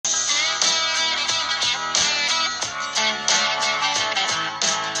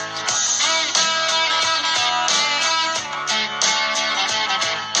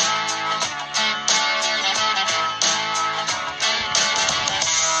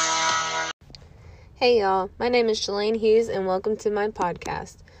Hey y'all, my name is Shalane Hughes and welcome to my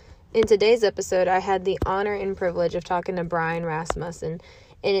podcast. In today's episode, I had the honor and privilege of talking to Bryan Rasmussen,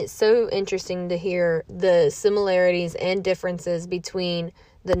 and it's so interesting to hear the similarities and differences between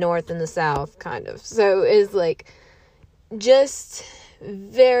the North and the South, kind of. So it's just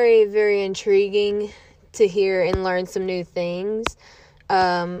very, very intriguing to hear and learn some new things.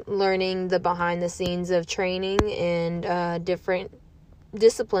 Learning the behind the scenes of training and different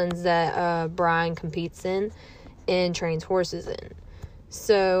disciplines that Bryan competes in and trains horses in.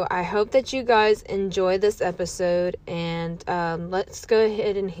 So I hope that you guys enjoy this episode, and let's go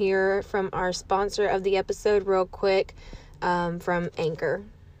ahead and hear from our sponsor of the episode real quick, from Anchor.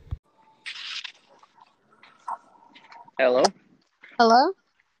 Hello. Hello?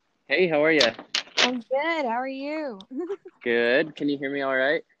 Hey, how are you? I'm good. How are you? Good. Can you hear me all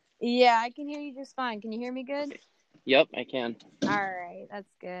right? Yeah, I can hear you just fine. Can you hear me good? Yep, I can. All right,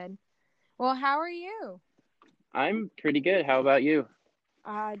 that's good. Well, how are you? I'm pretty good. How about you?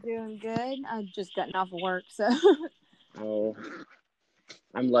 Doing good. I've just gotten off of work, so. Oh,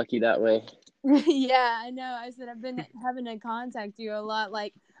 I'm lucky that way. Yeah, I know. I said I've been having to contact you a lot.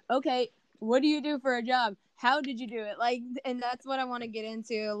 Like, okay, what do you do for a job? How did you do it? And that's what I want to get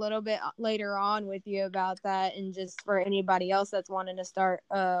into a little bit later on with you about that, and just for anybody else that's wanting to start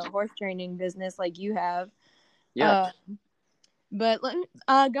a horse training business like you have. Yeah. But let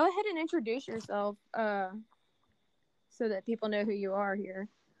go ahead and introduce yourself, so that people know who you are here.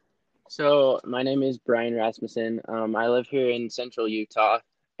 So my name is Bryan Rasmussen. I live here in Central Utah,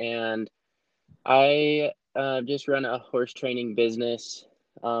 and I just run a horse training business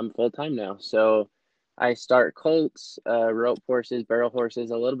full time now. So I start colts, rope horses, barrel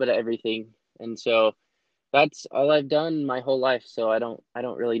horses, a little bit of everything, and so that's all I've done my whole life. So I don't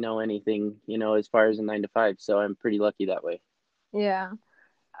really know anything, as far as a 9 to 5. So I'm pretty lucky that way. Yeah.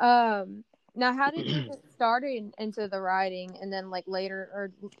 Now, how did you get started into the riding, and then later,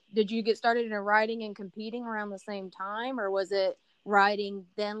 or did you get started in riding and competing around the same time, or was it riding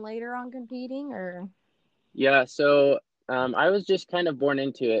then later on competing, or? Yeah, so I was just kind of born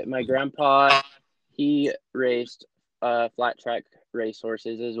into it. My grandpa, he raced flat track race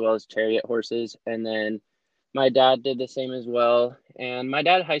horses as well as chariot horses, and then my dad did the same as well. And my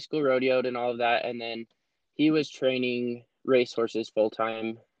dad high school rodeoed and all of that, and then he was training race horses full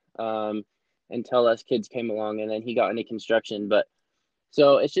time until us kids came along, and then he got into construction. But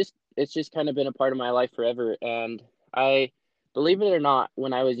so it's just kind of been a part of my life forever. And I believe it or not,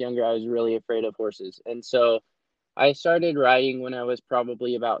 when I was younger, I was really afraid of horses, and so I started riding when I was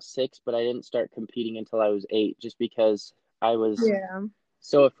probably about 6, but I didn't start competing until I was 8, just because I was Yeah.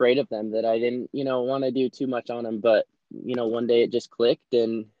 so afraid of them that I didn't, want to do too much on them. But, one day it just clicked,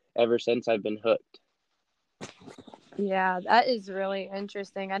 and ever since I've been hooked. Yeah, that is really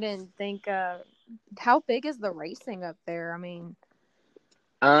interesting. I didn't think. How big is the racing up there? I mean.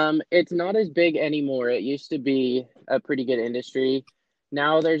 It's not as big anymore. It used to be a pretty good industry.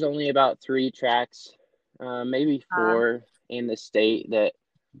 Now there's only about 3 tracks, maybe 4 in the state that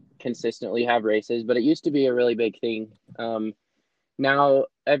consistently have races, but it used to be a really big thing. Now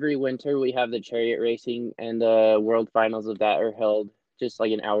every winter we have the chariot racing, and the world finals of that are held just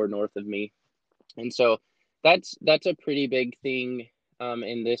like an hour north of me. And so that's a pretty big thing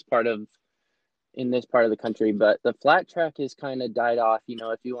in this part of the country. But the flat track has kind of died off.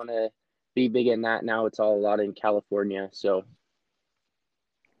 If you want to be big in that, now it's all a lot in California. So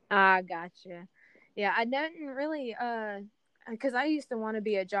Gotcha. Yeah, I didn't really because I used to want to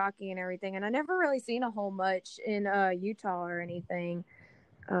be a jockey and everything, and I never really seen a whole much in Utah or anything.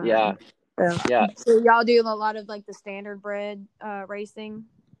 yeah. So, Yeah. so y'all do a lot of the standard bred racing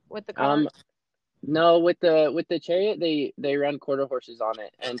with the um carts? no, with the chariot, they run quarter horses on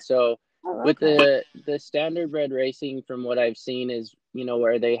it. And so Oh, with okay. the standard bred racing, from what I've seen, is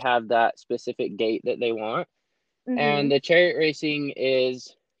where they have that specific gait that they want. And Mhm. the chariot racing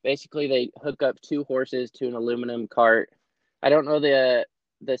is basically they hook up 2 horses to an aluminum cart. I don't know the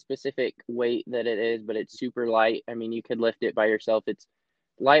specific weight that it is, but it's super light. I mean, you could lift it by yourself. It's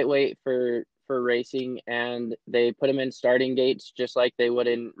lightweight for racing, and they put them in starting gates just like they would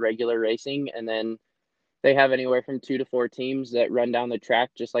in regular racing, and then they have anywhere from 2 to 4 teams that run down the track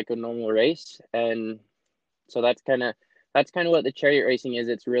just like a normal race. And so that's kind of what the chariot racing is.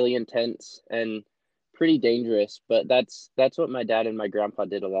 It's really intense and pretty dangerous, but that's what my dad and my grandpa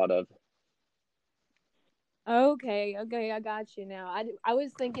did a lot of. Okay, I got you now. I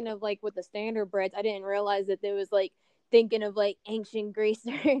was thinking of with the standard breds. I didn't realize that there was thinking of ancient Greece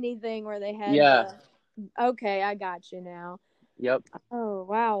or anything where they had Yeah. the. Okay, I got you now. Yep. Oh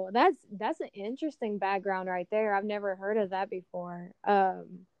wow, that's an interesting background right there. I've never heard of that before.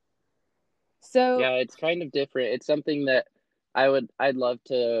 So, Yeah, it's kind of different. It's something that I'd love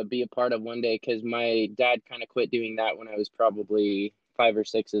to be a part of one day because my dad kind of quit doing that when I was probably 5 or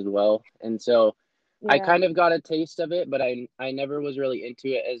 6 as well. And so I yeah. kind of got a taste of it, but I never was really into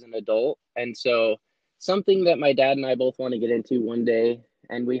it as an adult. And so something that my dad and I both want to get into one day,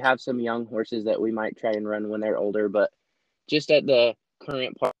 and we have some young horses that we might try and run when they're older, but just at the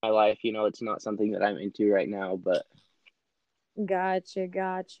current part of my life, it's not something that I'm into right now, but Gotcha,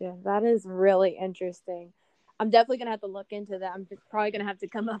 gotcha. That is really interesting. I'm definitely gonna have to look into that. I'm just probably gonna have to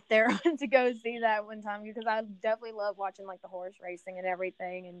come up there to go see that one time because I definitely love watching like the horse racing and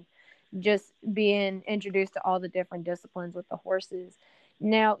everything, and just being introduced to all the different disciplines with the horses.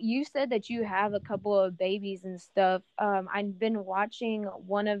 Now, you said that you have a couple of babies and stuff. I've been watching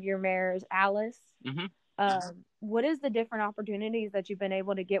one of your mares, Alice. Mhm. What is the different opportunities that you've been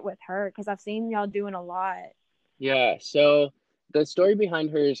able to get with her? Because I've seen y'all doing a lot. Yeah, so the story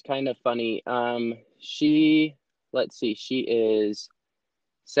behind her is kind of funny. Let's see, she is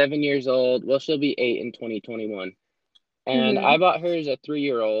 7 years old. Well, she'll be 8 in 2021. And Mm-hmm. I bought her as a 3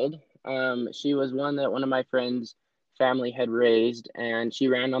 year old. She was one that one of my friends' family had raised, and she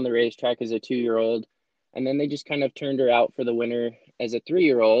ran on the racetrack as a 2 year old. And then they just kind of turned her out for the winter as a 3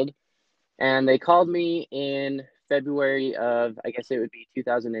 year old. And they called me in February of, I guess it would be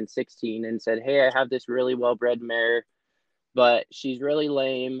 2016, and said, "Hey, I have this really well bred mare, but she's really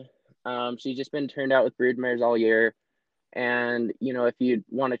lame. She's just been turned out with brood mares all year. And, if you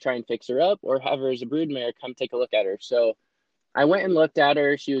want to try and fix her up or have her as a brood mare, come take a look at her." So I went and looked at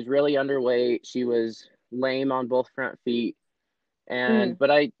her. She was really underweight. She was lame on both front feet. Mm.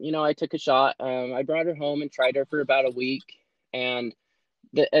 But I took a shot. I brought her home and tried her for about a week. And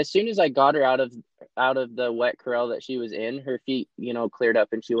as soon as I got her out of the wet corral that she was in, her feet, cleared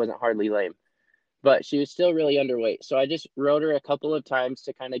up and she wasn't hardly lame, but she was still really underweight. So I just rode her a couple of times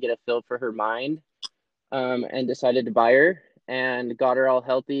to kind of get a feel for her mind, and decided to buy her and got her all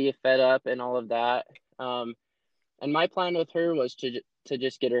healthy, fed up, and all of that. Um, and my plan with her was to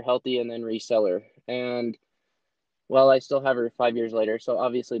just get her healthy and then resell her. And well, I still have her 5 years later, so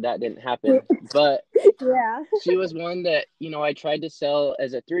obviously that didn't happen. But Yeah. she was one that I tried to sell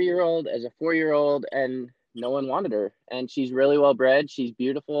as a 3 year old, as a 4 year old, and no one wanted her. And she's really well bred. She's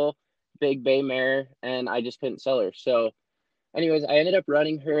beautiful, big bay mare, and I just couldn't sell her. So, anyways, I ended up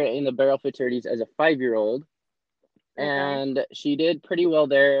running her in the barrel fraternities as a 5 year old, Okay. and she did pretty well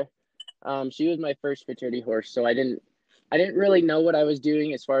there. She was my first fraternity horse, so I didn't really know what I was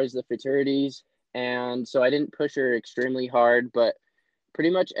doing as far as the fraternities, and so I didn't push her extremely hard, but pretty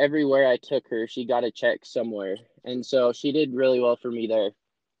much everywhere I took her, she got a check somewhere. And so she did really well for me there.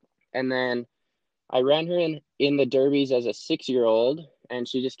 And then I ran her in the derbies as a 6 year old, and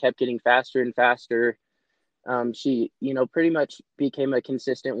she just kept getting faster and faster. She, pretty much became a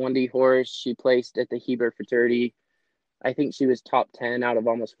consistent 1D horse. She placed at the Heber fraternity. I think she was top 10 out of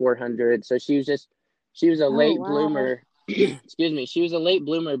almost 400. So she was a Oh, late wow. bloomer. Excuse me. She was a late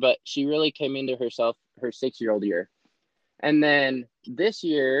bloomer, but she really came into herself her 6 year old year. And then this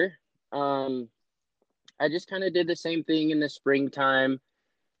year, um, I just kind of did the same thing in the springtime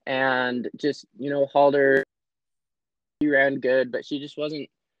and just, hauled her. She ran good, but she just wasn't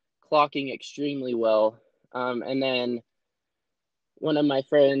clocking extremely well. And then one of my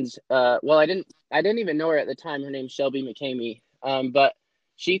friends, well, I didn't even know her at the time. Her name's Shelby McCamey. But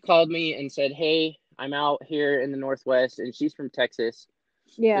she called me and said, "Hey, I'm out here in the Northwest," and she's from Texas.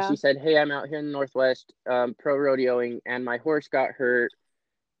 But Yeah. she said, "Hey, I'm out here in the Northwest, pro rodeoing, and my horse got hurt.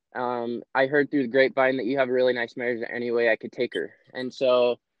 I heard through the grapevine that you have a really nice mare. Is there any way I could take her?" And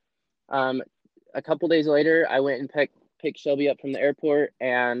so, um, a couple days later, I went and picked Shelby up from the airport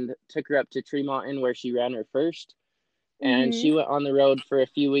and took her up to Tree Mountain where she ran her first. And Mm-hmm. she went on the road for a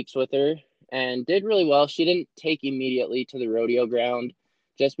few weeks with her and did really well. She didn't take immediately to the rodeo ground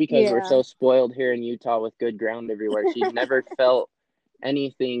just because we're Yeah. so spoiled here in Utah with good ground everywhere. She'd never felt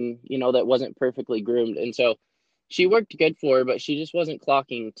anything, that wasn't perfectly groomed. And so she worked good for her, but she just wasn't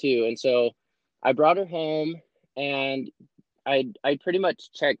clocking too. And so I brought her home and I pretty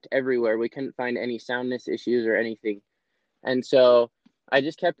much checked everywhere. We couldn't find any soundness issues or anything. And so I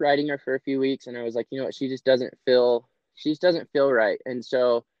just kept riding her for a few weeks and I was like, you know what, she just doesn't feel right. And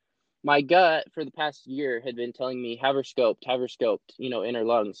so my gut for the past year had been telling me, have her scoped, in her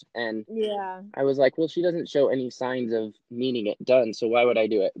lungs. And Yeah. I was like, well, she doesn't show any signs of needing it done, so why would I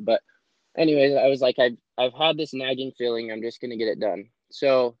do it? But anyways, I was like, I've had this nagging feeling, I'm just gonna get it done.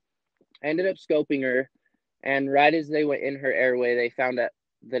 So I ended up scoping her, and right as they went in her airway, they found out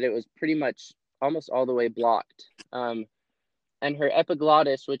that it was pretty much almost all the way blocked. And her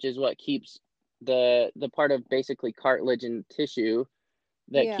epiglottis, which is what keeps the part of basically cartilage and tissue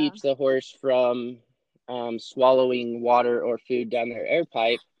that Yeah. keeps the horse from swallowing water or food down their air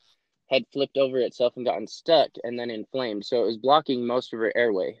pipe had flipped over itself and gotten stuck and then inflamed. So it was blocking most of her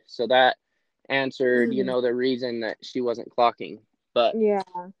airway. So that answered, Mhm. the reason that she wasn't clocking. But Yeah.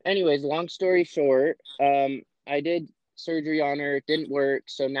 anyways, long story short, I did surgery on her. It didn't work.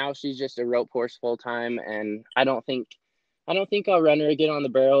 So now she's just a rope horse full time. And I don't think I'll run her again on the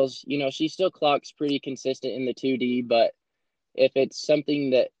barrels. She still clocks pretty consistent in the 2D, but if it's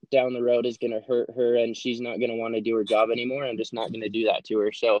something that down the road is going to hurt her and she's not going to want to do her job anymore, I'm just not going to do that to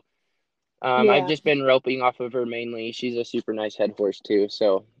her. So I've Yeah. just been roping off of her mainly. She's a super nice head horse too,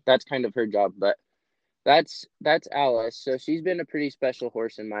 so that's kind of her job. But that's Alice. So she's been a pretty special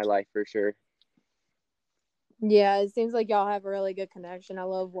horse in my life for sure. Yeah, it seems like y'all have a really good connection. I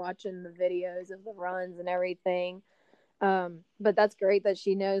love watching the videos of the runs and everything. But that's great that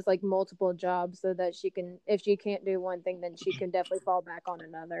she knows like multiple jobs so that she can, if she can't do one thing, then she can definitely fall back on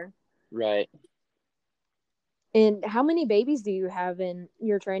another. Right. And how many babies do you have in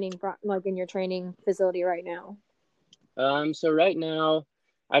your like in your training facility right now? So right now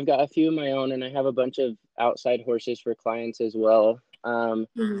I've got a few of my own and I have a bunch of outside horses for clients as well.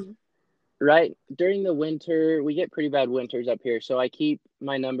 Mm-hmm. Right during the winter, we get pretty bad winters up here, so I keep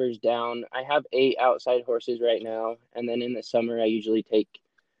my numbers down. I have 8 outside horses right now, and then in the summer I usually take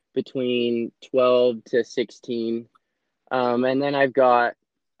between 12 to 16. And then I've got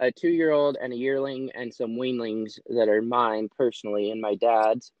a 2-year-old and a yearling and some weanlings that are mine personally and my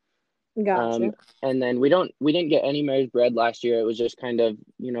dad's. Um, Gotcha. and then we didn't get any mares bred last year. It was just kind of,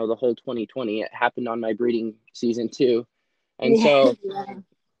 the whole 2020. It happened on my breeding season too. And Yeah.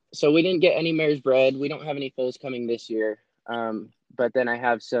 so we didn't get any mares bred. We don't have any foals coming this year. But then I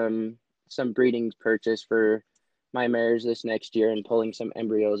have some breedings purchased for my mares this next year and pulling some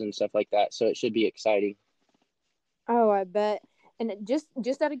embryos and stuff like that. So it should be exciting. Oh, I bet. And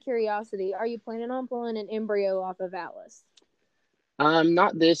just out of curiosity, are you planning on pulling an embryo off of Alice?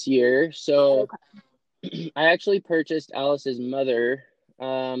 Not this year. So Okay. I actually purchased Alice's mother.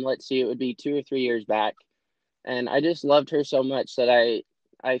 Let's see, it would be 2 or 3 years back, and I just loved her so much that I,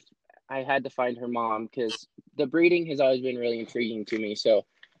 I had to find her mom because the breeding has always been really intriguing to me. So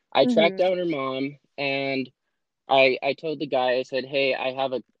I tracked Mm-hmm. down her mom, and I told the guy, I said, hey, I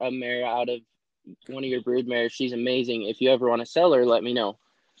have a mare out of one of your brood mares. She's amazing. If you ever want to sell her, let me know.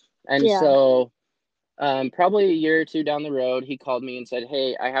 And Yeah. so probably a year or two down the road, he called me and said,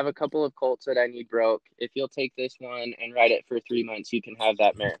 hey, I have a couple of colts that I need broke. If you'll take this one and ride it for 3 months, you can have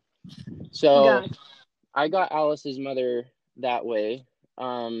that mare. So Gotcha. I got Alice's mother that way.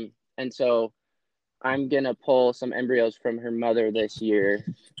 And so I'm going to pull some embryos from her mother this year.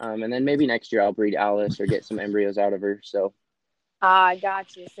 And then maybe next year I'll breed Alice or get some embryos out of her. So, Ah, I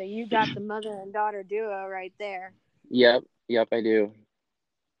got you. So you got the mother and daughter duo right there. yep, I do.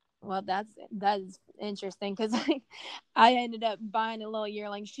 Well, that's interesting because I ended up buying a little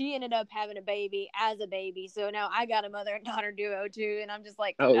yearling. She ended up having a baby as a baby, so now I got a mother and daughter duo too. And I'm just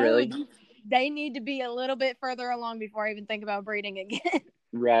like, Oh, oh, really? they need to be a little bit further along before I even think about breeding again.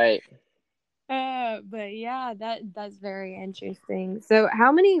 Right. But yeah, that's very interesting. So,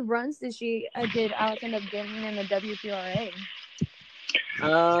 how many runs did Alice end up getting in the WPRA?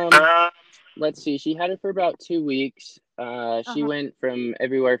 Um, let's see. She had her for about 2 weeks. Uh She huh. went from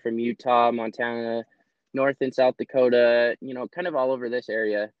everywhere from Utah, Montana, North and South Dakota, kind of all over this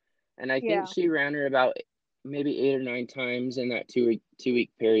area. And I think Yeah, she ran her about maybe 8 or 9 times in that two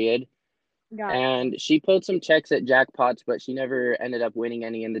week period. gotcha. And she pulled some checks at jackpots, but she never ended up winning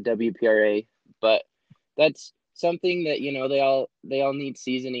any in the WPRA. But that's something that they all need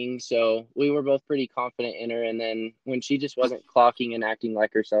seasoning. So we were both pretty confident in her. And then when she just wasn't clocking and acting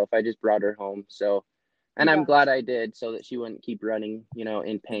like herself, I just brought her home. So, and I'm glad Gotcha. I did, so that she wouldn't keep running,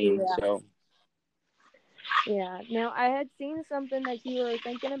 in pain. Yeah. So, Yeah. Now I had seen something that you were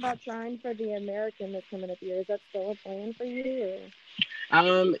thinking about trying for the American that's coming up here. Is that still a plan for you?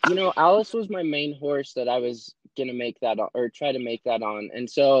 Or? Alice was my main horse that I was gonna make that on, or try to make that on, and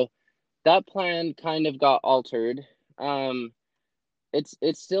so that plan kind of got altered. Um, it's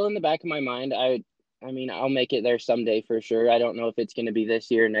still in the back of my mind. I mean, I'll make it there someday for sure. I don't know if it's gonna be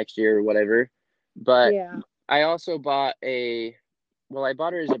this year, next year, or whatever. But Yeah. I also I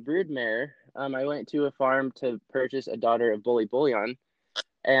bought her as a brood mare. I went to a farm to purchase a daughter of Bully Bullion,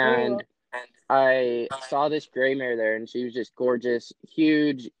 Oh. and I saw this gray mare there, and she was just gorgeous,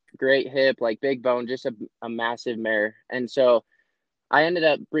 huge, great hip, like big bone, just a massive mare. And so I ended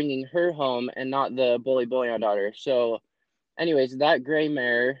up bringing her home and not the Bully Bullion daughter. So, anyways, that gray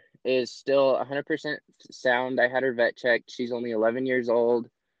mare is still 100% sound. I had her vet checked. She's only 11 years old,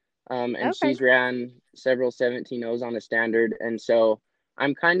 and Okay. she's ran several 17 O's on a standard. And so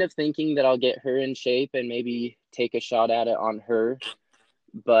I'm kind of thinking that I'll get her in shape and maybe take a shot at it on her,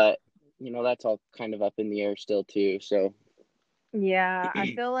 but that's all kind of up in the air still too. So Yeah,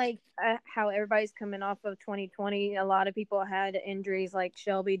 I feel like how everybody's coming off of 2020, a lot of people had injuries like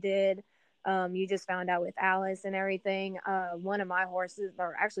Shelby did. You just found out with Alice and everything. One of my horses,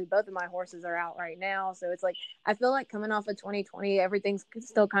 or actually both of my horses, are out right now. So it's like, I feel like coming off of 2020, everything's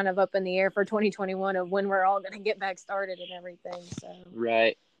still kind of up in the air for 2021 of when we're all going to get back started and everything. So,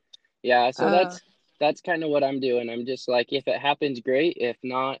 right. Yeah, so uh, that's kind of what I'm doing. I'm just like, if it happens, great. If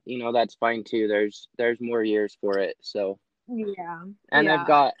not, that's fine too. There's more years for it. So, yeah, and yeah.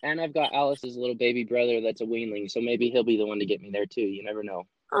 I've got Alice's little baby brother that's a weanling, so maybe he'll be the one to get me there too. You never know.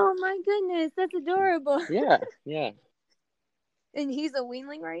 Oh my goodness, that's So, adorable. yeah, yeah. And he's a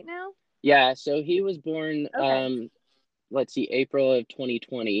weanling right now? Yeah, so he was born Okay. let's see, April of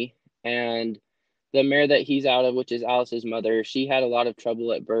 2020, and the mare that he's out of, which is Alice's mother, she had a lot of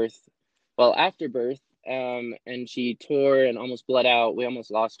trouble at birth. Well, after birth, and she tore and almost bled out. We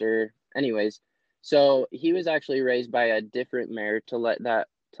almost lost her. Anyways, so he was actually raised by a different mare to let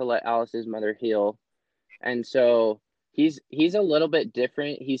Alice's mother heal. And so he's a little bit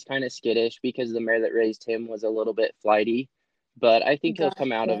different. He's kind of skittish because the mare that raised him was a little bit flighty, but I think he'll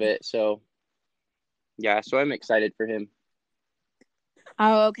come out of Gotcha. it. So yeah, so I'm excited for him.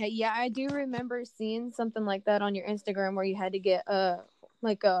 Oh, okay. Yeah, I do remember seeing something like that on your Instagram where you had to get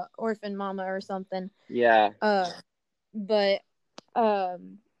like a orphan mama or something. Yeah. Uh but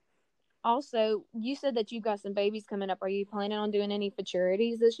um also you said that you've got some babies coming up. Are you planning on doing any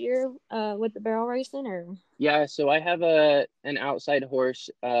futurities this year with the barrel racing or Yeah, so I have an outside horse.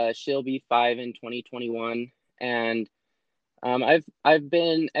 She'll be 5 in 2021, and I've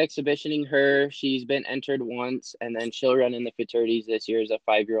been exhibitioning her. She's been entered once, and then she'll run in the fraternities this year as a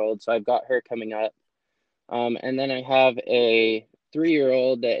 5-year-old. So I've got her coming up. And then I have a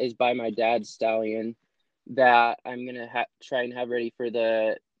 3-year-old that is by my dad's stallion that I'm gonna try and have ready for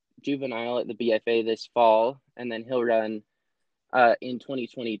the juvenile at the BFA this fall, and then he'll run in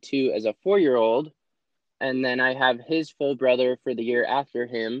 2022 as a 4-year-old. And then I have his full brother for the year after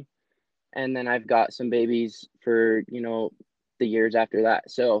him, and then I've got some babies for the years after that.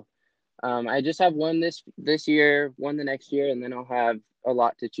 So I just have one this year, one the next year, and then I'll have a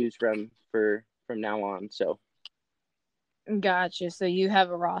lot to choose from now on. So gotcha. So you have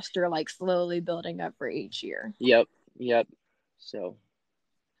a roster like slowly building up for each year. yep, yep. So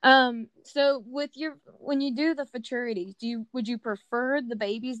So with your when you do the futurities, would you prefer the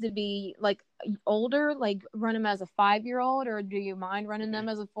babies to be like older, like run them as a 5-year-old, or do you mind running them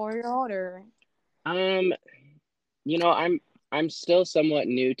as a 4-year-old, or um, I'm still somewhat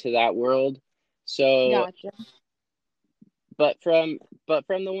new to that world. So gotcha. but from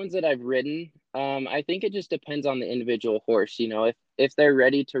the ones that I've ridden, I think it just depends on the individual horse. If they're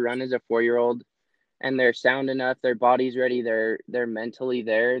ready to run as a 4-year-old and they're sound enough, their body's ready, they're mentally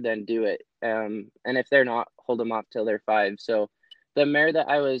there, then do it. And if they're not, hold them off till they're 5. So the mare that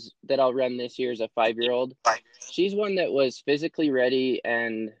I'll run this year is a 5-year-old. She's one that was physically ready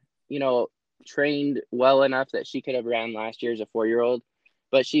and trained well enough that she could have ran last year as a 4-year-old.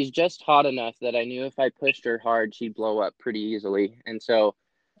 But she's just hot enough that I knew if I pushed her hard, she'd blow up pretty easily. And so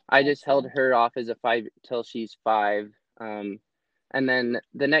I just held Gotcha. her off as a 5 till she's 5. And then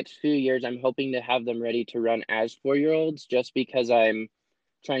the next few years, I'm hoping to have them ready to run as 4-year-olds just because I'm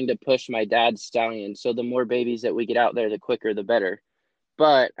trying to push my dad's stallion. So the more babies that we get out there, the quicker, the better.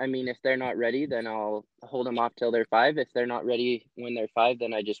 But I mean, if they're not ready, then I'll hold them off till they're 5. If they're not ready when they're 5,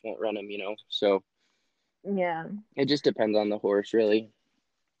 then I just won't run them. So Yeah. it just depends on the horse, really.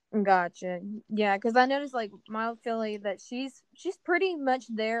 Gotcha. Yeah, because I noticed like my filly that she's pretty much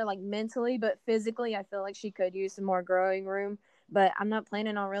there like mentally, but physically I feel like she could use some more growing room. But I'm not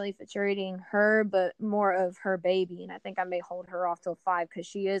planning on really futurating her, but more of her baby, and I think I may hold her off till 5 because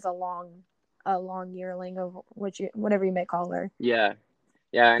she is a long yearling of whatever you may call her. Yeah.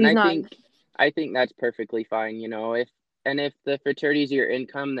 Yeah, and She's I not. think that's perfectly fine. If the fraternities are your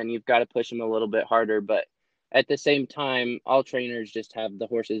income, then you've got to push them a little bit harder. But at the same time, all trainers just have the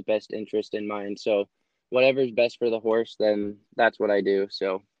horse's best interest in mind. So whatever's best for the horse, then that's what I do.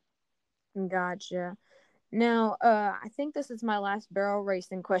 So Gotcha. Now, I think this is my last barrel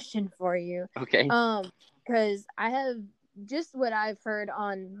racing question for you. okay. Because I have just what I've heard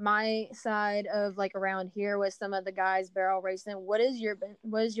on my side of like around here with some of the guys barrel racing. What is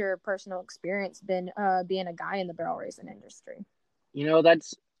your personal experience been being a guy in the barrel racing industry?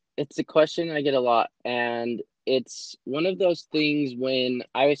 That's it's a question I get a lot, and it's one of those things. When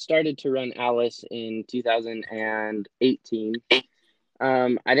I started to run Alice in 2018,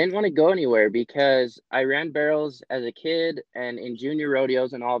 I didn't want to go anywhere because I ran barrels as a kid and in junior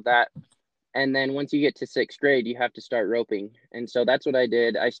rodeos and all of that. And then once you get to sixth grade, you have to start roping. And so that's what I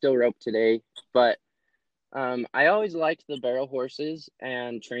did. I still rope today, but I always liked the barrel horses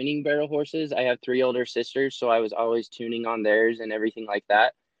and training barrel horses. I have three older sisters, so I was always tuning on theirs and everything like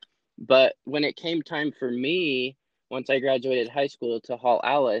that. But when it came time for me, once I graduated high school to haul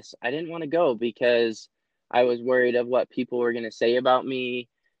Alice, I didn't want to go because I was worried of what people were going to say about me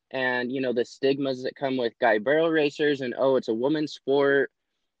and, the stigmas that come with guy barrel racers and, oh, it's a woman's sport.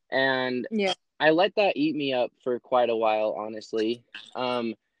 And Yeah. I let that eat me up for quite a while, honestly.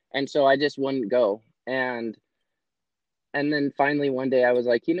 Um, and so I just wouldn't go. And then finally one day I was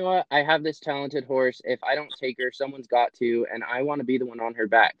like, you know what? I have this talented horse. If I don't take her, someone's got to, and I want to be the one on her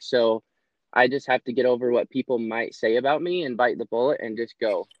back. So I just have to get over what people might say about me and bite the bullet and just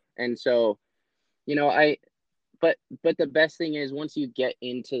go. And so, you know, I but the best thing is once you get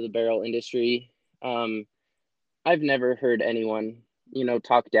into the barrel industry, um, I've never heard anyone,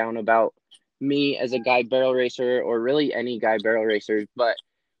 talk down about me as a guy barrel racer or really any guy barrel racer, but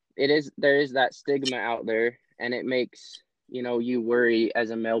there is that stigma out there, and it makes you worry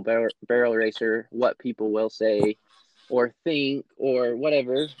as a male barrel racer what people will say or think or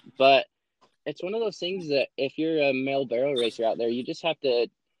whatever. But it's one of those things that if you're a male barrel racer out there, you just have to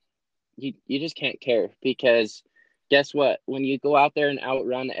you just can't care, because guess what, when you go out there and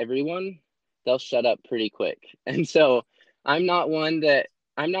outrun everyone, they'll shut up pretty quick. And so i'm not one that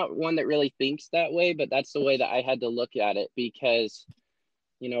I'm not one that really thinks that way, but that's the way that I had to look at it, because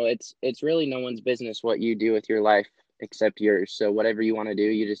it's really no one's business what you do with your life except yours. So whatever you want to do,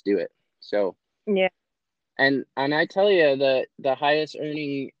 you just do it. So, Yeah. and I tell you, the highest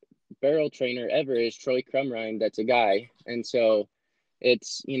earning barrel trainer ever is Troy Crumrine. That's a guy. And so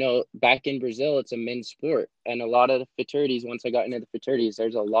it's, back in Brazil, it's a men's sport. And a lot of the fraternities, once I got into the fraternities,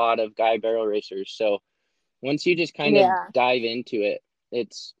 there's a lot of guy barrel racers. So once you just kind of Yeah. dive into it,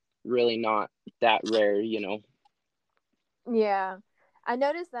 it's really not that rare. Yeah. I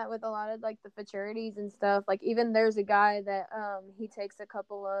noticed that with a lot of like the fraternities and stuff. Like even there's a guy that he takes a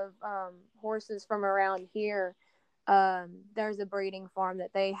couple of horses from around here. There's a breeding farm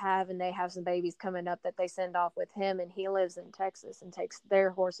that they have, and they have some babies coming up that they send off with him, and he lives in Texas and takes their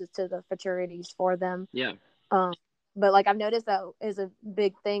horses to the fraternities for them. Yeah. Um, but like I've noticed that is a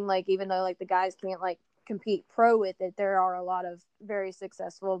big thing. Like even though like the guys can't like compete pro with it, there are a lot of very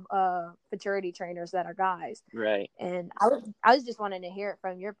successful fraternity trainers that are guys. Right. And I was just wanting to hear it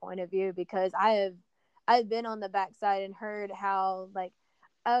from your point of view, because I've been on the backside and heard how like,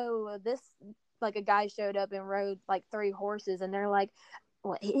 oh, this, like a guy showed up and rode like three horses, and they're like,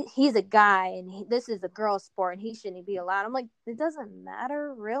 well, he's a guy and this is a girl sport and he shouldn't be allowed. I'm like, it doesn't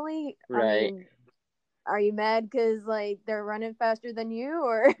matter really. I Right. mean, are you mad because like they're running faster than you,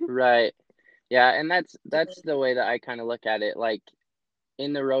 or? Right. Yeah, and that's the way that I kind of look at it. Like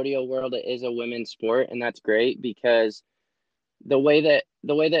in the rodeo world, it is a women's sport, and that's great, because the way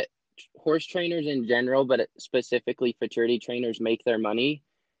that horse trainers in general, but specifically fraternity trainers, make their money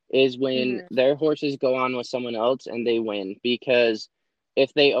is when Mhm. their horses go on with someone else and they win. Because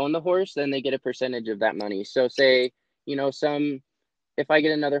if they own the horse, then they get a percentage of that money. So say, some if I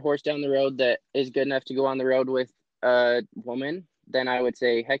get another horse down the road that is good enough to go on the road with a woman, then I would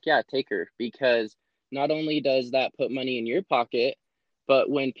say, heck yeah, take her. Because not only does that put money in your pocket, but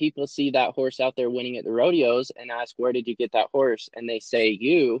when people see that horse out there winning at the rodeos and ask, where did you get that horse? And they say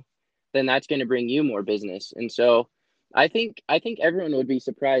you, then that's going to bring you more business. And so I think everyone would be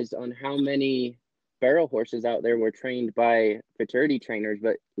surprised on how many barrel horses out there were trained by fraternity trainers,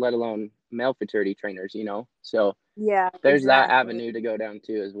 but let. Male fraternity trainers. So Yeah, there's that exactly. avenue to go down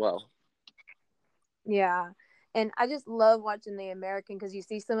too as well. Yeah. And I just love watching the American, because you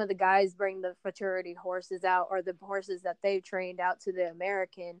see some of the guys bring the fraternity horses out, or the horses that they've trained out to the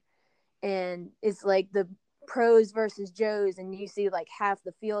American. And it's like the pros versus Joes, and you see like half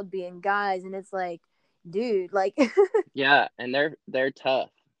the field being guys. And it's like, dude, like, Yeah, and they're tough.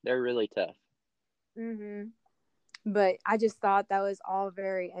 They're really tough. hmm. But I just thought that was all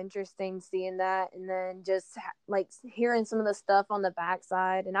very interesting seeing that, and then just like hearing some of the stuff on the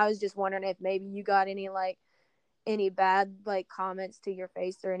backside. And I was just wondering if maybe you got any bad like comments to your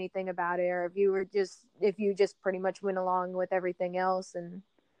face or anything about it, or if you just pretty much went along with everything else. And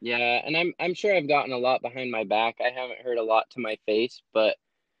Yeah, and I'm sure I've gotten a lot behind my back. I haven't heard a lot to my face, but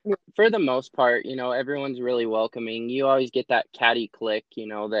for the most part, everyone's really welcoming. You always get that catty click,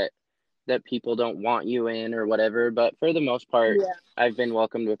 that people don't want you in or whatever, but for the most part, yeah, I've been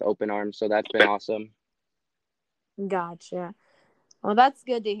welcomed with open arms, so that's been awesome. gotcha. Well, that's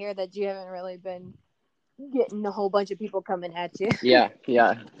good to hear that you haven't really been getting a whole bunch of people coming at you. Yeah,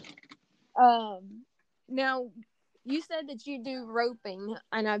 yeah. Now you said that you do roping,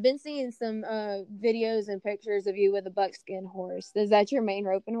 and I've been seeing some videos and pictures of you with a buckskin horse. Is that your main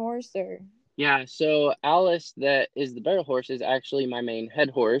roping horse, or? Yeah, so Alice, that is the barrel horse, is actually my main head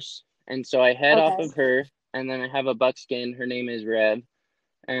horse. And so I head off Okay. of her, and then I have a buckskin. Her name is Rev,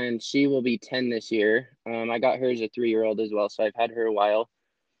 and she will be 10 this year. I got her as a 3-year-old as well, so I've had her a while.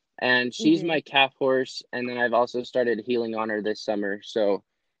 And she's Mm-hmm. my calf horse, and then I've also started heeling on her this summer, so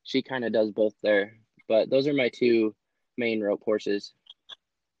she kind of does both there. But those are my two main rope horses.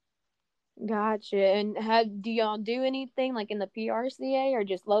 Gotcha. And do y'all do anything like in the PRCA or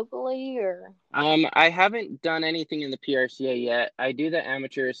just locally, or? I haven't done anything in the PRCA yet. I do the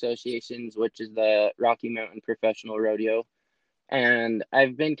amateur associations, which is the Rocky Mountain Professional Rodeo, and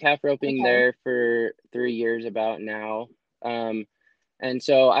I've been calf roping Okay. there for 3 years about now. Um, and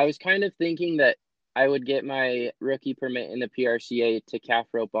so I was kind of thinking that I would get my rookie permit in the PRCA to calf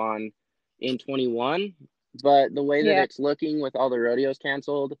rope on in 21, but the way that Yeah. it's looking with all the rodeos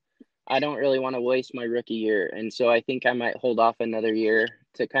canceled, I don't really want to waste my rookie year. And so I think I might hold off another year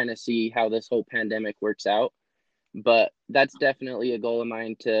to kind of see how this whole pandemic works out. But that's definitely a goal of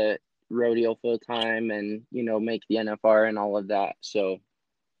mine to rodeo full time and, make the NFR and all of that. So,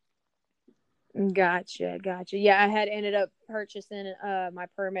 Gotcha. Gotcha. Yeah, I had ended up purchasing my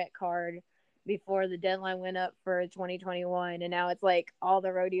permit card before the deadline went up for 2021, and now it's like all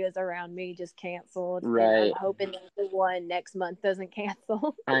the rodeos around me just canceled, and I'm right. hoping that the one next month doesn't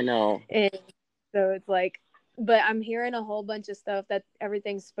cancel. I know. And so it's like, but I'm hearing a whole bunch of stuff that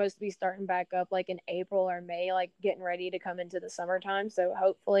everything's supposed to be starting back up like in April or May, like getting ready to come into the summertime. So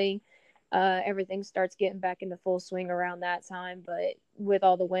hopefully everything starts getting back into full swing around that time. But with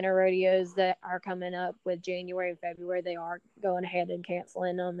all the winter rodeos that are coming up with January and February, they are going ahead and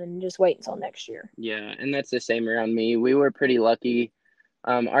canceling them and just wait until next year. Yeah. And that's the same around me. We were pretty lucky.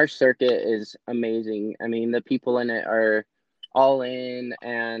 Our circuit is amazing. I mean, the people in it are all in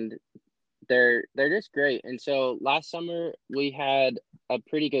and they're just great. And so last summer we had a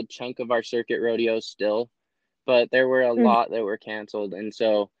pretty good chunk of our circuit rodeos still, but there were a Mhm. lot that were canceled. And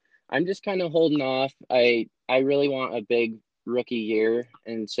so I'm just kind of holding off. I really want a big rookie year,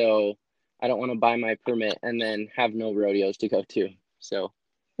 and so I don't want to buy my permit and then have no rodeos to go to. So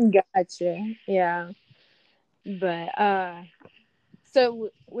Gotcha. Yeah. But so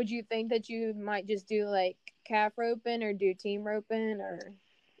would you think that you might just do like calf roping or do team roping, or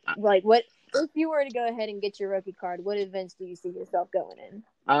like what if you were to go ahead and get your rookie card, what events do you see yourself going in?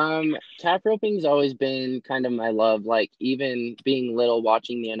 calf roping's always been kind of my love. Like even being little,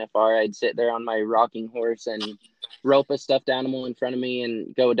 watching the NFR, I'd sit there on my rocking horse and rope a stuffed animal in front of me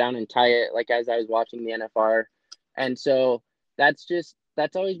and go down and tie it, like as I was watching the NFR. And so that's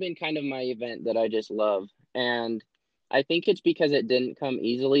always been kind of my event that I just love. And I think it's because it didn't come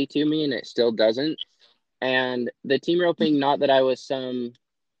easily to me, and it still doesn't. And the team roping, not that I was some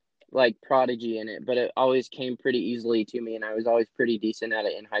like prodigy in it, but it always came pretty easily to me, and I was always pretty decent at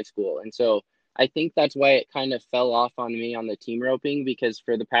it in high school. And so I think that's why it kind of fell off on me on the team roping, because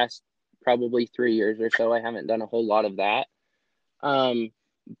for the past probably 3 years or so, I haven't done a whole lot of that. Um,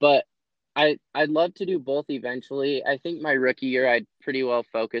 but I'd love to do both eventually. I think my rookie year I'd pretty well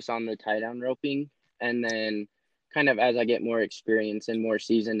focus on the tie down roping, and then kind of as I get more experience and more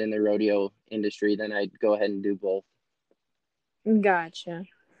seasoned in the rodeo industry, then I'd go ahead and do both. Gotcha.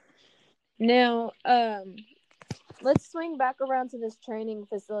 Now, let's swing back around to this training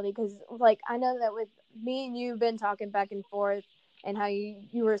facility because, like, I know that with me and you've been talking back and forth, and how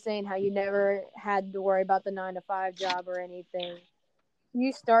you were saying how you never had to worry about the 9 to 5 job or anything.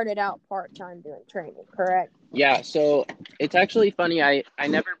 You started out part time doing training, correct? Yeah, so it's actually funny. I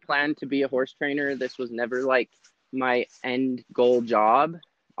never planned to be a horse trainer. This was never like my end goal job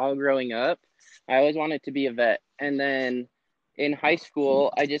all growing up. I always wanted to be a vet. And then in high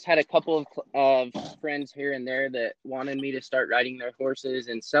school, I just had a couple of friends here and there that wanted me to start riding their horses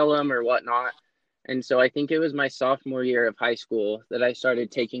and sell them or whatnot. And so I think it was my sophomore year of high school that I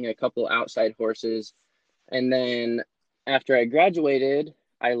started taking a couple outside horses. And then after I graduated,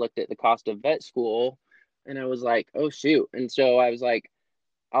 I looked at the cost of vet school and I was like, oh, shoot. And so I was like,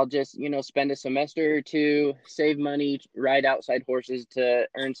 I'll just, spend a semester or two, save money, ride outside horses to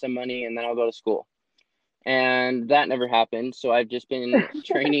earn some money, and then I'll go to school. And that never happened. So I've just been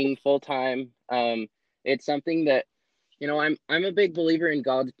training full time. It's something that, I'm a big believer in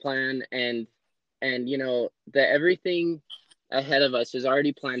God's plan, and that everything ahead of us is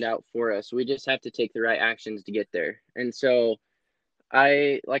already planned out for us. We just have to take the right actions to get there. And so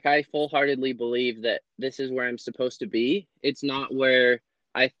I full-heartedly believe that this is where I'm supposed to be. It's not where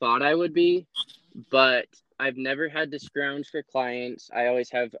I thought I would be, but I've never had to scrounge for clients. I always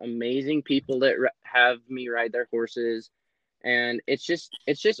have amazing people that have me ride their horses, and it's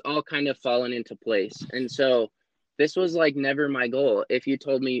just all kind of fallen into place. And so this was like never my goal. If you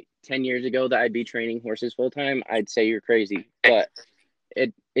told me 10 years ago that I'd be training horses full time, I'd say you're crazy. But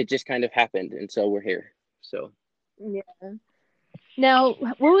it just kind of happened, and so we're here. So Yeah. Now,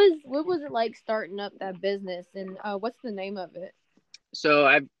 what was it like starting up that business, and what's the name of it?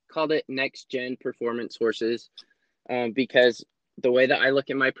 I've called it Next Gen Performance Horses, because the way that I look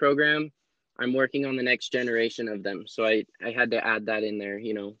at my program, I'm working on the next generation of them. So I had to add that in there,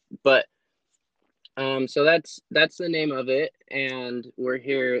 But so that's the name of it, and we're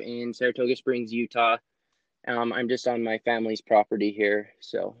here in Saratoga Springs, Utah. I'm just on my family's property here,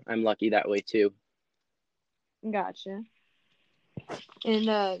 so I'm lucky that way too. Gotcha.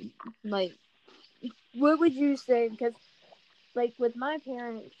 And like, what would you say? Because like with my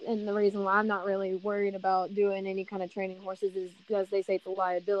parents, and the reason why I'm not really worried about doing any kind of training horses is because they say it's a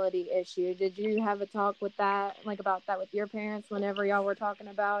liability issue. Did you have a talk with that, like about that with your parents whenever y'all were talking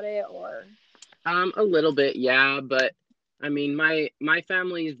about it, or? A little bit, yeah, but I mean, my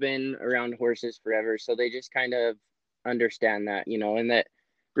family's been around horses forever, so they just kind of understand that, and that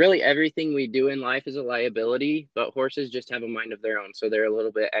really everything we do in life is a liability, but horses just have a mind of their own, so they're a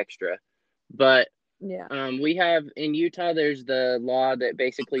little bit extra. But Yeah. we have in Utah, there's the law that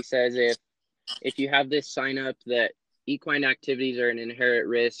basically says if you have this sign up that equine activities are an inherent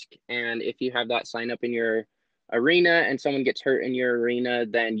risk, and if you have that sign up in your arena and someone gets hurt in your arena,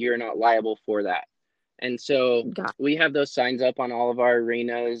 then you're not liable for that. And so Got. we have those signs up on all of our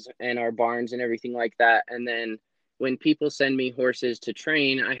arenas and our barns and everything like that. And then when people send me horses to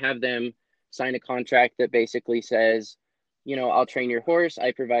train, I have them sign a contract that basically says, I'll train your horse,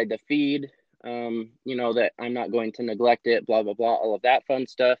 I provide the feed, that I'm not going to neglect it, blah, blah, blah, all of that fun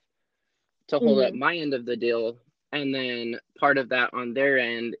stuff to hold up Mm-hmm. my end of the deal. And then part of that on their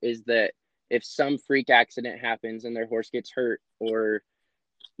end is that if some freak accident happens and their horse gets hurt or,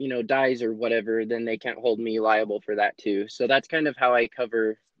 dies or whatever, then they can't hold me liable for that too. So that's kind of how I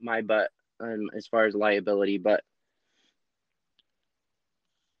cover my butt, as far as liability. But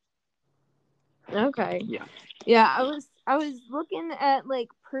Okay. yeah, Yeah, I was looking at like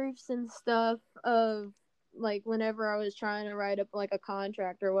proofs and stuff of like whenever I was trying to write up like a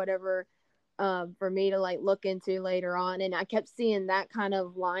contract or whatever, for me to like look into later on, and I kept seeing that kind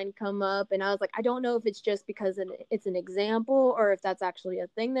of line come up, and I was like, I don't know if it's just because it's an example or if that's actually a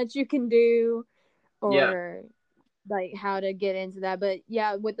thing that you can do, yeah, or like how to get into that. But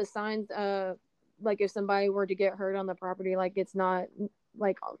yeah, with the signs, like if somebody were to get hurt on the property, like it's not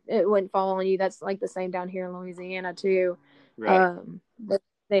like it wouldn't fall on you. That's like the same down here in Louisiana too. right. But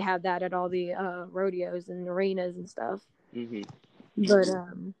they have that at all the rodeos and arenas and stuff. Hmm. But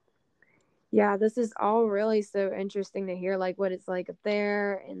yeah, this is all really so interesting to hear, like what it's like up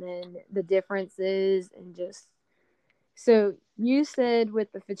there, and then the differences, and just so you said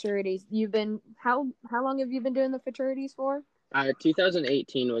with the futurities, you've been how long have you been doing the futurities for?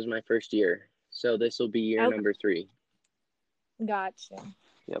 2018 was my first year. So this will be year Okay, number 3. gotcha.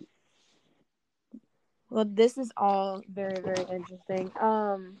 Yep. Well, this is all very, very interesting.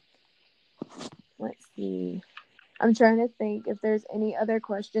 Let's see. I'm trying to think if there's any other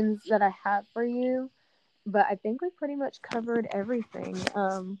questions that I have for you, but I think we pretty much covered everything.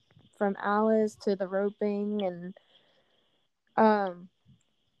 From Alice to the roping, and um,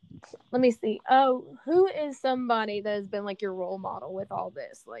 let me see. Oh, who is somebody that has been like your role model with all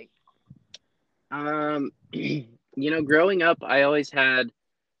this? Like, Growing up, I always had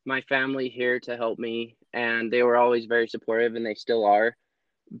my family here to help me, and they were always very supportive, and they still are.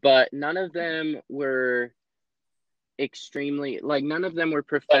 But none of them were none of them were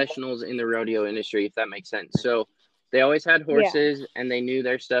professionals in the rodeo industry, if that makes sense. So they always had yeah, horses and they knew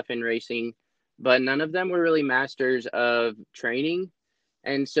their stuff in racing, but none of them were really masters of training.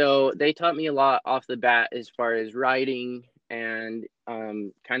 And so they taught me a lot off the bat as far as riding and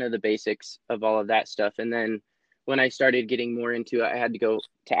kind of the basics of all of that stuff. And then when I started getting more into it, I had to go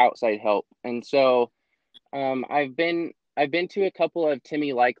to outside help. And so I've been to a couple of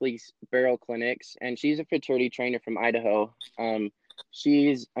Timmy Likely's barrel clinics, and she's a fertility trainer from Idaho.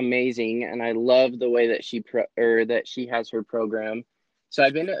 She's amazing, and I love the way that that she has her program. So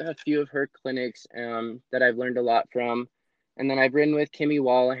I've been to a few of her clinics, that I've learned a lot from, and then I've ridden with Kimmy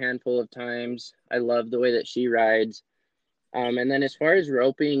Wall a handful of times. I love the way that she rides. And then as far as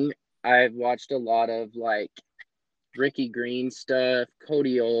roping, I've watched a lot of like Ricky Green stuff,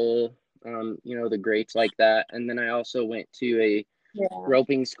 Cody Ole, the greats like that. And then I also went to a yeah.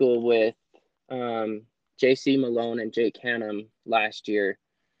 roping school with JC Malone and Jake Hannum last year.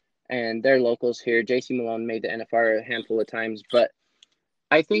 and they're locals here. JC Malone made the NFR a handful of times, but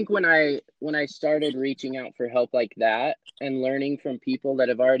I think when I started reaching out for help like that and learning from people that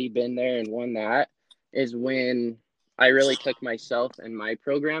have already been there and won that is when I really took myself and my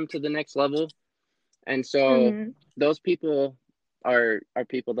program to the next level. And so Mm-hmm. those people are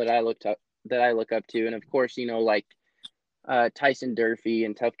people that I look up to. And of course, like Tyson Durfee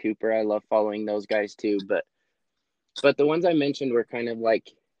and Tuff Cooper, I love following those guys too. But the ones I mentioned were kind of like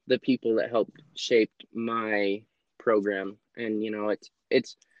the people that helped shape my program. And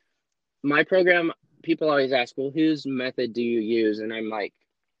it's my program. People always ask, well, whose method do you use? And I'm like,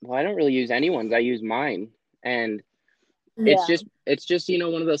 well, I don't really use anyone's. I use mine. And Yeah. it's just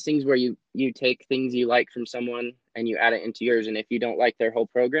one of those things where you take things you like from someone and you add it into yours. And if you don't like their whole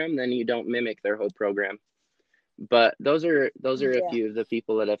program, then you don't mimic their whole program. But those are a Yeah. few of the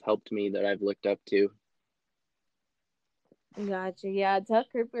people that have helped me that I've looked up to. Gotcha. Yeah, Tuck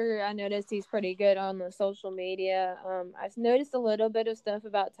Cooper, I noticed he's pretty good on the social media. I've noticed a little bit of stuff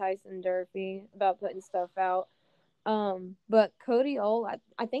about Tyson Durfee about putting stuff out. But Cody Ole,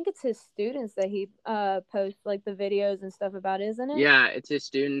 I think it's his students that he posts like the videos and stuff about, isn't it? Yeah, it's his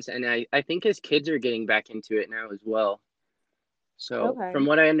students, and I think his kids are getting back into it now as well. So Okay. from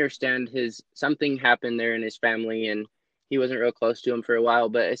what I understand, his something happened there in his family, and he wasn't real close to him for a while.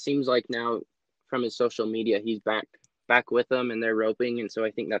 But it seems like now, from his social media, he's back with them, and they're roping, and so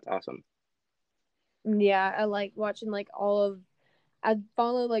I think that's awesome. Yeah, I like watching like all of I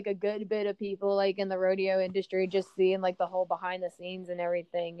follow like a good bit of people like in the rodeo industry, just seeing like the whole behind the scenes and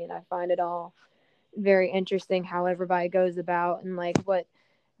everything, and I find it all very interesting how everybody goes about and like what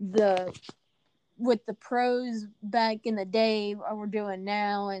the with the pros back in the day we're doing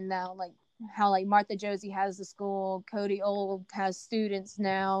now, and now like how like Martha Josie has the school, Cody Old has students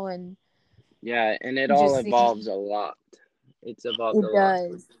now, and Yeah, and it all just see evolves a lot. It's evolved a it lot.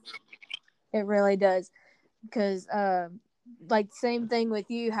 does. It really does. Because like same thing with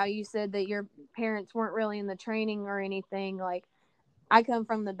you, how you said that your parents weren't really in the training or anything. Like I come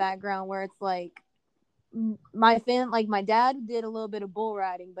from the background where it's like my dad did a little bit of bull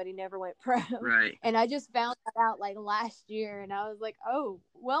riding, but he never went pro. Right. And I just found that out like last year, and I was like, oh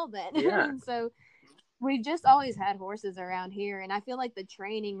well then. Yeah. And so we've just always had horses around here, and I feel like the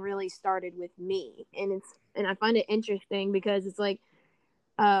training really started with me, and I find it interesting because it's like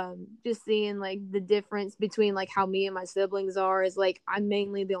just seeing like the difference between like how me and my siblings are is like I'm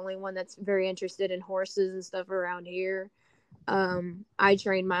mainly the only one that's very interested in horses and stuff around here. I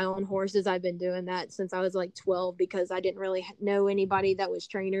train my own horses. I've been doing that since I was like 12 because I didn't really know anybody that was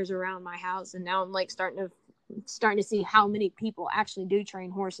trainers around my house, and now I'm like starting to see how many people actually do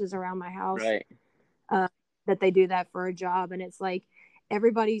train horses around my house, Right. uh, that they do that for a job. And it's like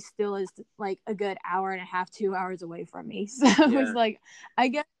everybody still is like a good hour and a half, 2 hours away from me. So it's Yeah. like I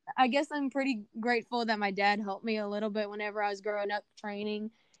guess I guess I'm pretty grateful that my dad helped me a little bit whenever I was growing up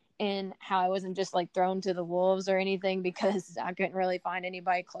training, and how I wasn't just like thrown to the wolves or anything because I couldn't really find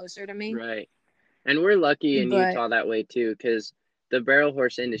anybody closer to me. Right. And we're lucky in But Utah that way too, because the barrel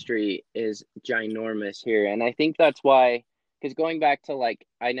horse industry is ginormous here. And I think that's why, because going back to like,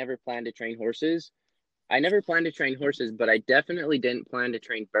 I never planned to train horses. I never planned to train horses, but I definitely didn't plan to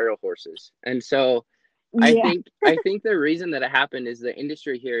train barrel horses. And so I yeah, think I think the reason that it happened is the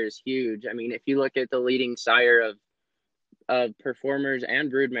industry here is huge. I mean, if you look at the leading sire of performers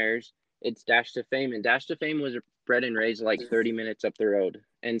and broodmares, it's Dash to Fame, and Dash to Fame was bred and raised like 30 minutes up the road.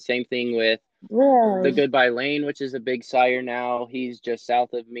 And same thing with the really, Goodbye Lane, which is a big sire now. He's just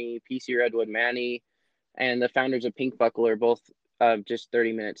south of me. PC Redwood Manny and the founders of Pink Buckle are both just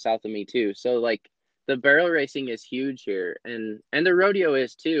 30 minutes south of me too. So like the barrel racing is huge here, and the rodeo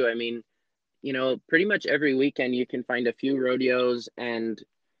is too. I mean, pretty much every weekend you can find a few rodeos, and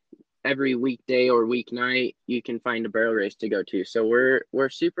every weekday or weeknight you can find a barrel race to go to. So we're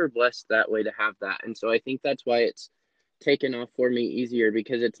super blessed that way to have that. And so I think that's why it's taken off for me easier,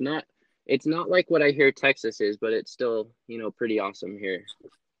 because it's not like what I hear Texas is, but it's still, pretty awesome here.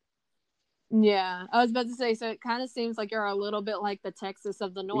 yeah. I was about to say, so it kind of seems like you're a little bit like the Texas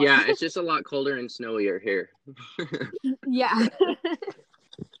of the North. Yeah, it's just a lot colder and snowier here. Yeah.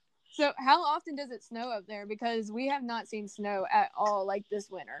 So how often does it snow up there? Because we have not seen snow at all like this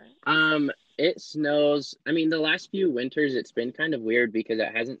winter. It snows. I mean, the last few winters it's been kind of weird because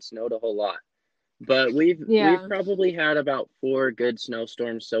it hasn't snowed a whole lot. But we've Yeah. probably had about 4 good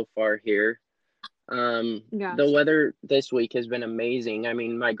snowstorms so far here. The Gotcha. weather this week has been amazing. I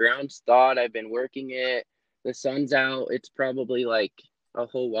mean, my ground's thawed. I've been working it. The sun's out. It's probably like a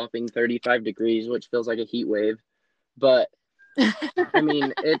whole whopping 35 degrees, which feels like a heat wave. But I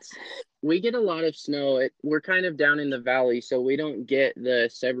mean, we get a lot of snow. We're kind of down in the valley, so we don't get the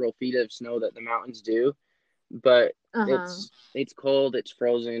several feet of snow that the mountains do. But Uh-huh. it's cold, it's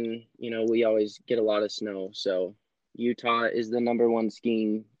frozen. We always get a lot of snow. So Utah is the number one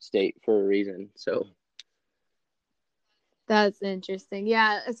skiing state for a reason. So That's interesting.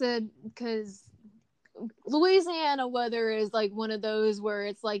 Yeah, I said because Louisiana weather is like one of those where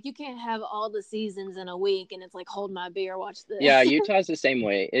it's like you can't have all the seasons in a week, and it's like hold my beer, watch yeah, this. Utah's the same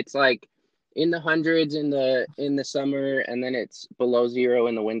way. It's like in the hundreds in the summer, and then it's below zero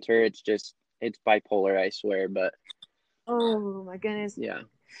in the winter. It's bipolar, I swear. But Oh my goodness. yeah,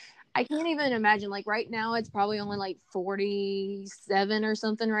 I can't even imagine. Like right now, it's probably only like 47 or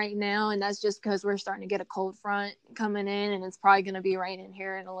something right now. And that's just because we're starting to get a cold front coming in, and it's probably going to be raining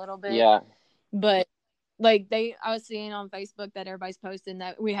here in a little bit. yeah. But I was seeing on Facebook that everybody's posting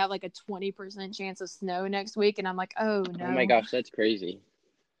that we have like a 20% chance of snow next week. And I'm like, oh Oh my no. gosh, that's crazy.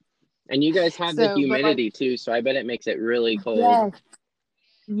 And you guys have the So, but like, humidity too, so I bet it makes it really cold. yes,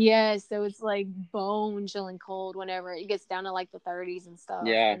 yes. So it's like bone chilling cold whenever it gets down to like the 30s and stuff.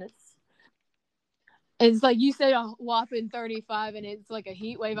 Yeah. And it's like you said a whopping 35 and it's like a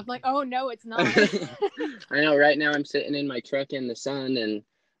heat wave. I'm like, oh no, it's not. I know right now I'm sitting in my truck in the sun and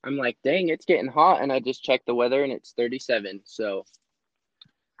I'm like, dang, it's getting hot. And I just checked the weather and it's 37. So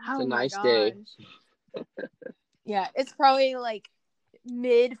it's a Oh my nice day. gosh. Yeah, it's probably like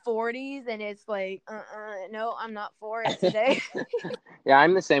mid 40s and it's like, no, I'm not for it today. Yeah,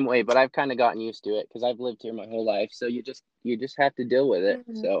 I'm the same way, but I've kind of gotten used to it because I've lived here my whole life. So you just have to deal with it.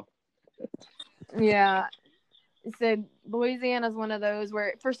 So Yeah. So Louisiana's one of those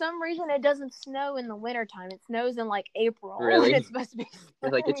where for some reason it doesn't snow in the wintertime. It snows in like April when really, it's supposed to be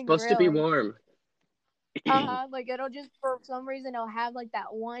you're like, it's snowing, supposed to be really. warm. Uh-huh. Like it'll just for some reason it'll have like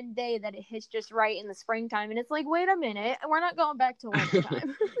that one day that it hits just right in the springtime and it's like, wait a minute, we're not going back to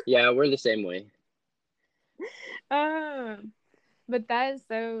wintertime. Yeah, we're the same way. um but that is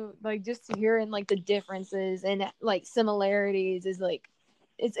so like just hearing like the differences and like similarities is like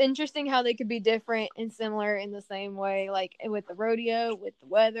it's interesting how they could be different and similar in the same way, like with the rodeo, with the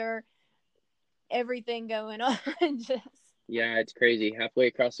weather, everything going on. Just Yeah, it's crazy. Halfway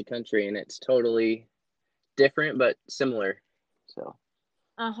across the country, and it's totally different but similar. So,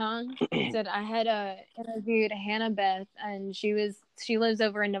 uh-huh. Said I had interviewed Hannah Beth and she lives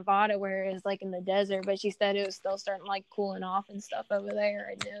over in Nevada where it's like in the desert, but she said it was still starting like cooling off and stuff over there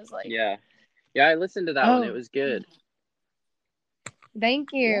and it was like, yeah. Yeah, I listened to that one. It oh, was good. thank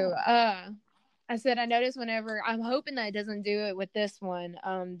Yeah. you. I said I noticed whenever I'm hoping that it doesn't do it with this one,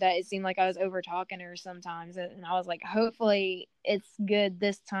 that it seemed like I was over talking her sometimes, and I was like, hopefully it's good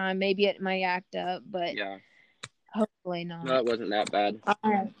this time. Maybe it might act up, but Yeah. hopefully No, not. it wasn't that bad. All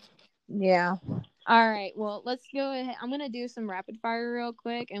right. Yeah. All right. Well, let's go ahead. I'm gonna do some rapid fire real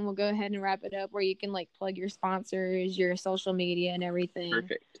quick, and we'll go ahead and wrap it up where you can like plug your sponsors, your social media, and everything.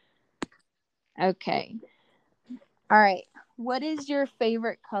 Perfect. Okay. All right. What is your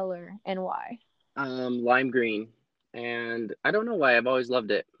favorite color and why? Lime green. And I don't know why I've always loved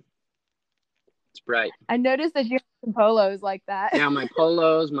it. It's bright. I noticed that you have some polos like that. Yeah, my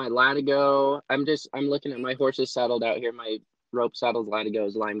polos, my Latigo. I'm looking at my horses saddled out here. My rope saddled Latigo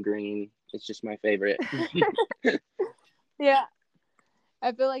is lime green. It's just my favorite. Yeah.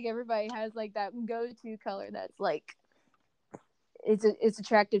 I feel like everybody has like that go-to color that's like it's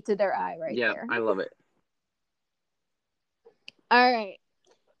attractive to their eye right Yeah, there. I love it. All right.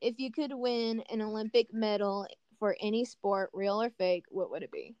 If you could win an Olympic medal for any sport, real or fake, what would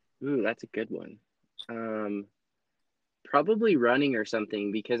it be? Ooh, that's a good one. Um, Probably running or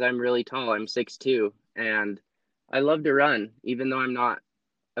something because I'm really tall. I'm 6'2", and I love to run, even though I'm not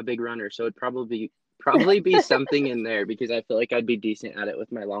a big runner. So it'd probably be something in there because I feel like I'd be decent at it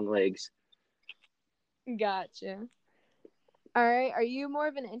with my long legs. Gotcha. All right. Are you more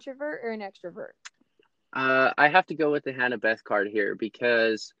of an introvert or an extrovert? I have to go with the Hannah Beth card here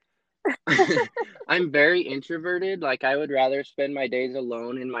because I'm very introverted. Like I would rather spend my days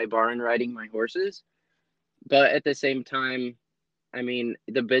alone in my barn riding my horses. But at the same time, I mean,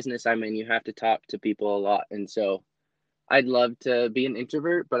 the business I'm in, you have to talk to people a lot. And so I'd love to be an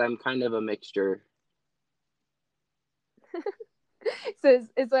introvert, but I'm kind of a mixture. So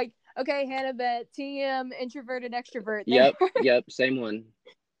it's like, okay, Hannah Bet, TM, introverted, extrovert there. Yep, same one.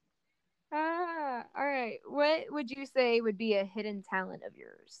 All right. What would you say would be a hidden talent of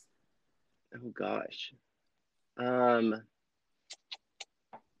yours? Oh gosh. Um,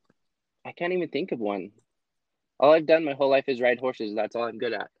 I can't even think of one. All I've done my whole life is ride horses. That's all I'm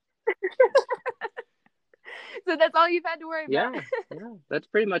good at. So that's all you've had to worry about. Yeah, that's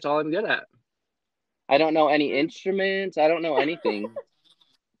pretty much all I'm good at. I don't know any instruments. I don't know anything.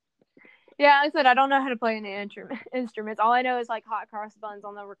 Yeah, I said I don't know how to play any instruments. All I know is like hot cross buns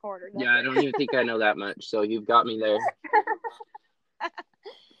on the recorder. That's Yeah, I don't even think I know that much. So you've got me there.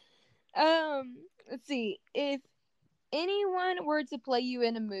 Let's see. If anyone were to play you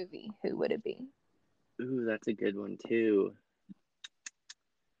in a movie, who would it be? Ooh, that's a good one too.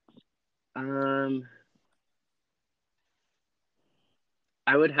 Um,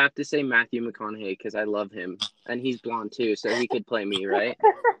 I would have to say Matthew McConaughey because I love him, and he's blonde too, so he could play me, right?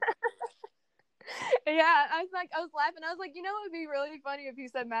 Yeah, I was laughing. I was like, it would be really funny if you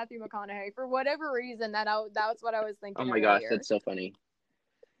said Matthew McConaughey for whatever reason. That's what I was Oh thinking my gosh, earlier. that's so funny.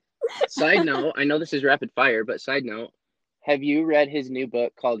 Side note, I know this is rapid fire, but side note, have you read his new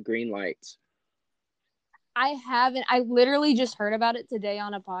book called Green Lights? I haven't. I literally just heard about it today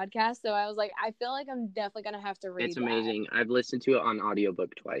on a podcast, so I was like, I feel like I'm definitely gonna have to It's read that. amazing. I've listened to it on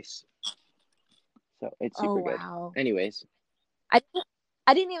audiobook twice. So it's Oh super good. wow! Anyways. I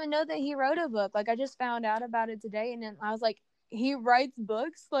I didn't even know that he wrote a book. Like I just found out about it today, and then I was like, he writes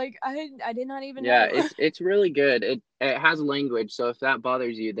books. Like I did not even Yeah, know. it's really good. It has language, so if that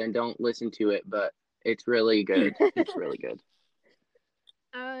bothers you, then don't listen to it, but it's really good. It's really good.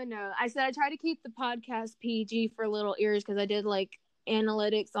 Oh no! I said I try to keep the podcast PG for little ears because I did like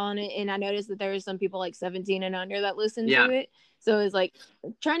analytics on it, and I noticed that there was some people like 17 and under that listen Yeah. to it. So it was like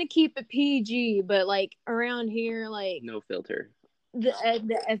trying to keep it PG, but like around here, like No filter.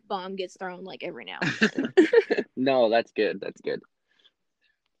 the F bomb gets thrown like every now and then. No, that's good. That's good.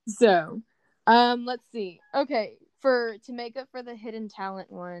 So, let's see. Okay, to make up for the hidden talent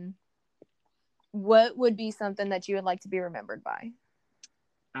one, what would be something that you would like to be remembered by?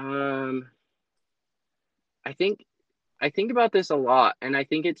 Um, I think about this a lot, and I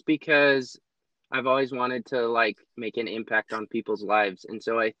think it's because I've always wanted to like make an impact on people's lives, and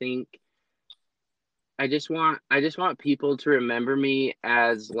so I think I just want people to remember me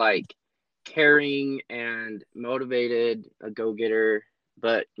as like caring and motivated, a go-getter,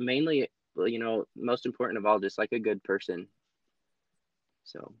 but mainly, most important of all, just like a good person.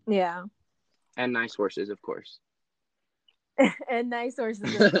 So, Yeah, and nice horses, of course. and nice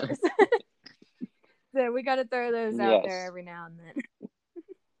sources, of course. So we got to throw those out there Yes. every now and then.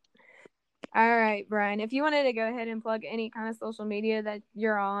 All right, Bryan. If you wanted to go ahead and plug any kind of social media that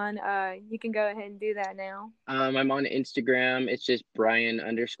you're on, you can go ahead and do that now. I'm on Instagram. It's just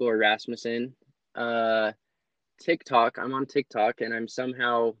Bryan_Rasmussen. Uh, TikTok. I'm on TikTok, and I'm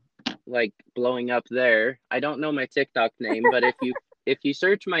somehow like blowing up there. I don't know my TikTok name, but if you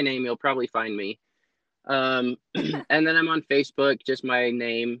search my name, you'll probably find me. And then I'm on Facebook, just my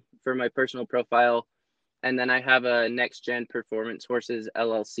name for my personal profile. And then I have a Next Gen Performance Horses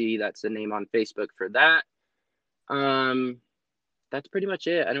LLC. That's the name on Facebook for that. Um, that's pretty much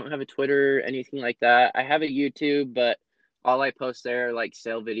it. I don't have a Twitter, anything like that. I have a YouTube, but all I post there are like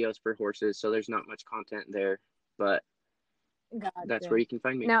sale videos for horses, so there's not much content there. But that's where Gotcha. you can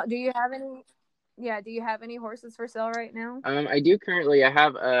find me. Now, do you have any? Yeah, do you have any horses for sale right now? I do currently. I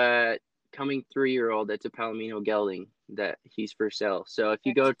have a coming 3-year-old that's a Palomino gelding that he's for sale. So if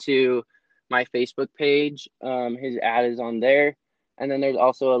you go to my Facebook page, his ad is on there, and then there's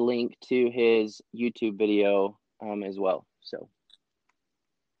also a link to his YouTube video as well. So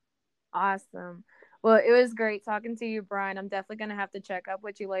Awesome. Well, it was great talking to you, Bryan. I'm definitely gonna have to check up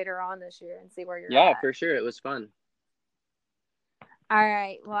with you later on this year and see where you're yeah, at. for sure, it was fun. All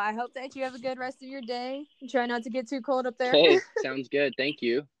right. Well, I hope that you have a good rest of your day. Try not to get too cold up there. Okay, sounds good. Thank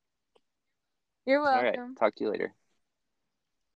you. You're All right, welcome. talk to you later.